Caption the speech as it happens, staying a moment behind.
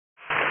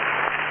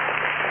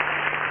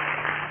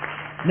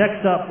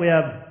Next up, we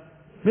have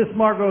Miss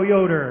Margo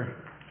Yoder.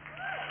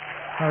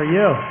 How are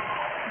you?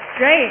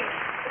 Great.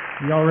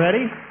 Y'all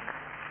ready?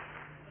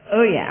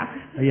 Oh, yeah.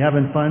 Are you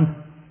having fun?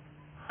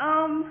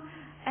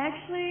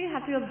 Actually,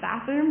 have to go to the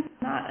bathroom.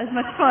 Not as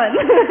much fun.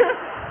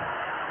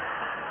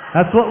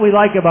 That's what we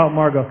like about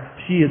Margo.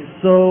 She is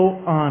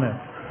so honest.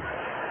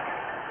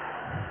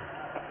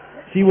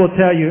 She will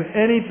tell you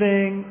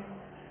anything,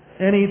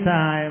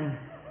 anytime,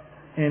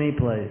 any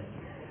place.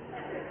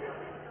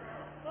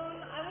 Well,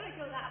 I wouldn't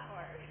go that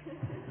far.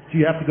 Do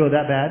you have to go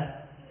that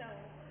bad? No.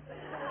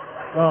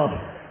 Well,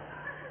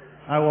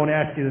 I won't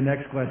ask you the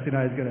next question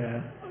I was going to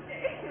ask.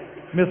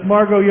 Okay. Miss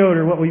Margo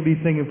Yoder, what will you be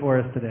singing for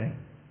us today?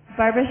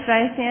 Barbra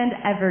Streisand,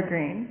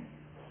 Evergreen.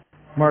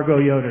 Margo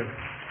Yoder.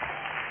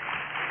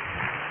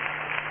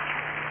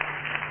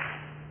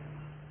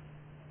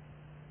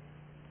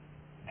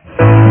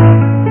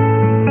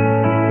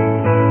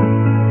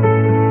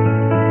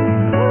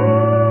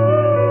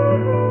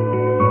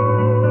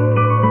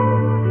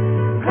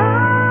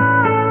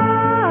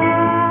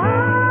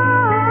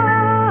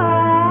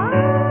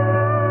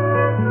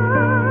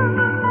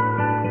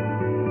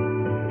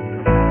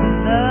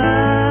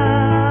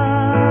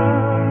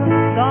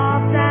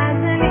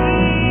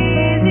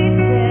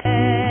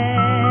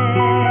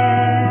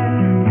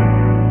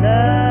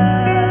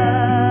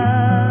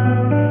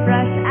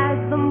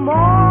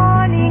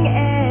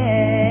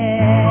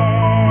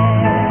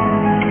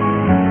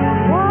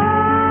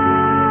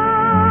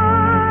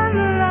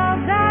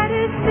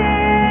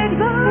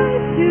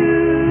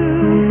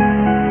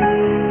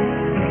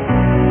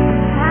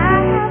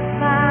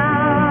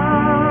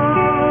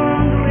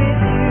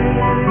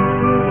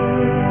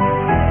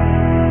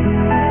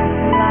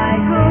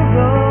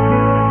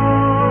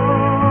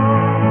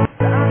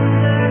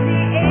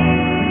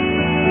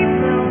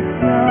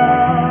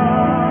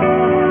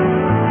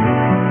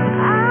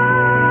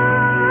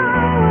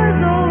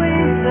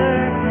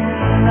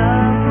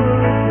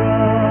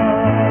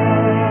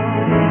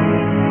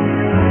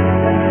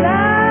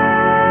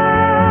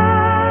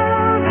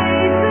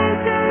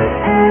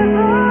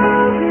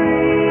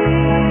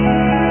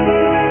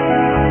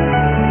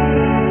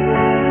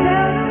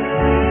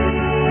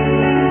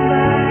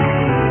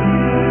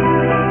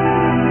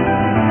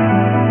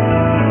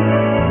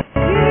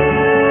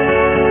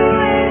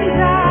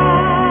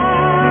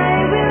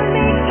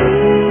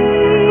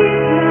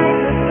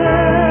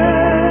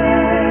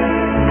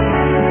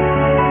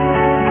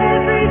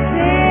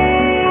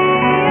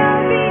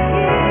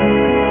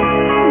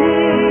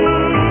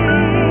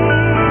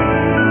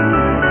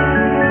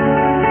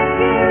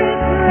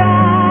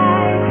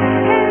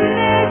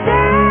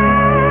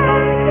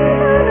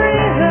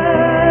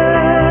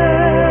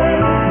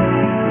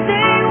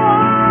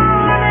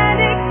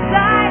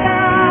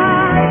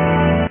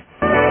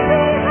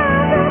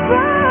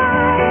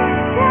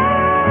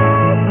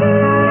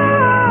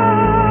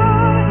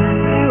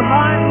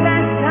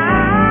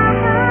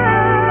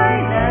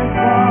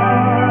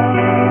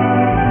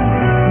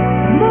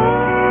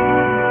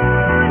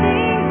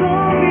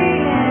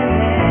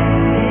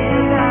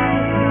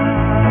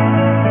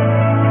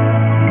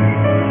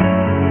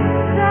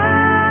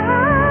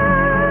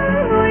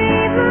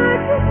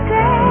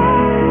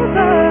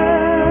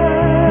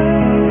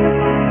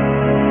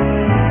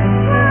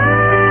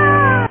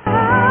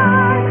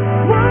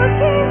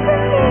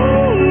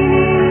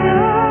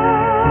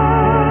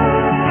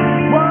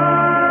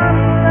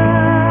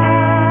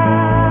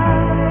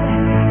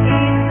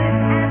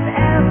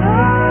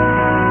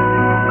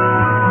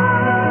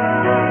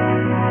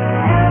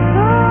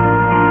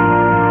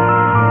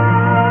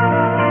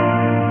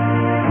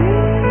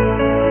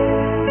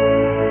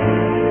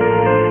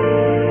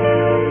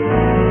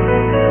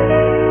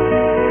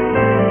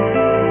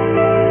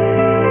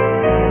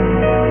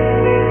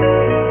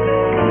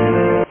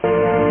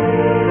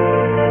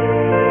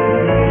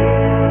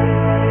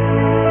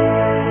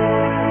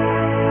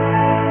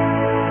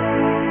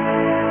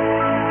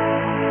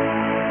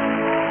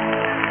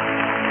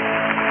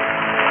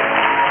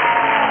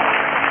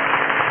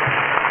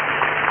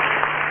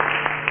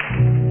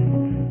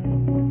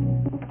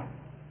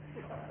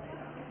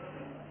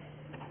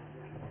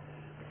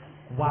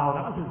 Wow,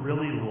 that was a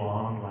really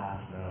long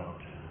last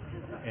note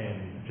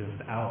and just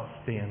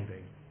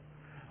outstanding.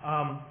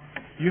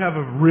 You have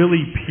a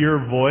really pure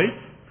voice,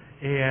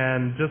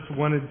 and just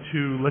wanted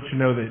to let you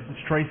know that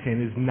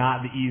Streisand is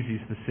not the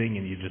easiest to sing,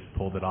 and you just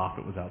pulled it off.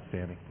 It was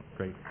outstanding.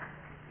 Great.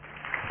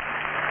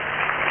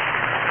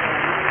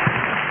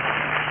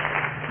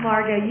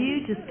 Margo,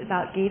 you just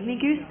about gave me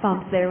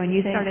goosebumps there when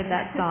you started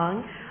that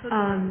song.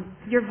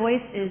 Your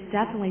voice is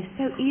definitely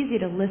so easy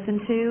to listen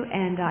to,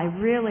 and I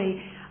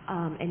really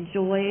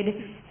enjoyed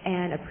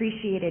and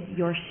appreciated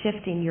your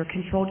shifting, your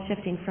controlled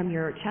shifting from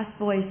your chest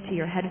voice to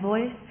your head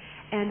voice.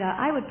 And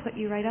I would put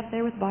you right up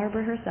there with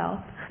Barbara herself.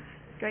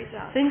 Great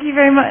job. Thank you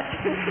very much.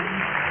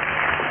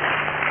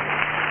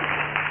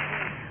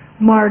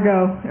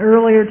 Margo,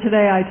 earlier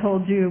today I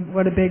told you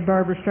what a big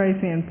Barbra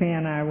Streisand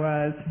fan I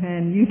was,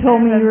 and you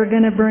told me you were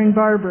going to bring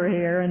Barbara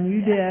here, and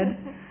you did.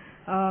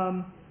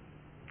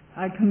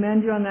 I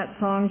commend you on that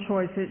song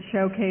choice. It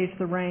showcased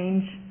the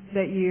range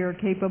that you're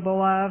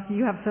capable of.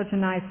 You have such a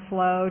nice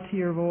flow to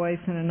your voice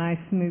and a nice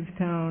smooth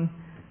tone.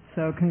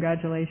 So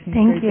congratulations.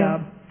 Thank Great you.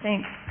 job.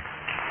 Thanks.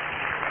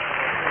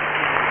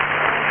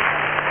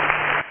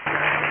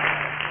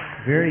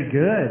 Very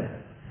good.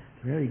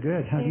 Very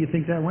good. How do you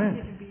think that went?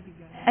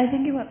 I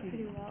think it went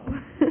pretty well.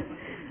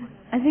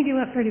 I think it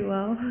went pretty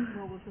well.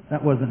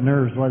 That wasn't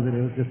nerves, was it?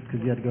 It was just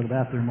because you had to go to the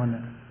bathroom, wasn't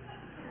it?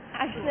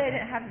 Actually, I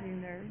didn't have any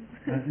nerves.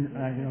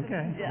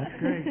 Okay, Yeah. that's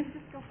great.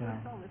 So,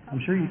 I'm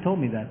sure you told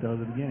me that though at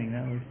the beginning.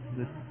 That was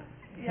just,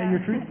 hey, you're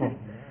truthful.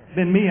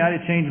 Been me, I'd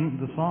have changed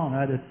the song.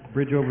 I'd have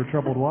bridge over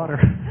troubled water.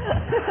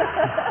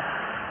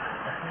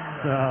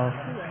 So,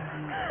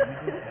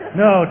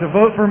 no, to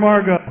vote for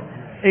Margo,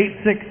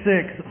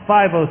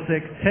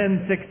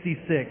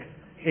 866-506-1066.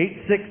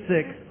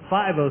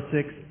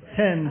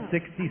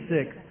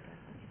 866-506-1066.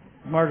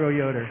 Margo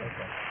Yoder.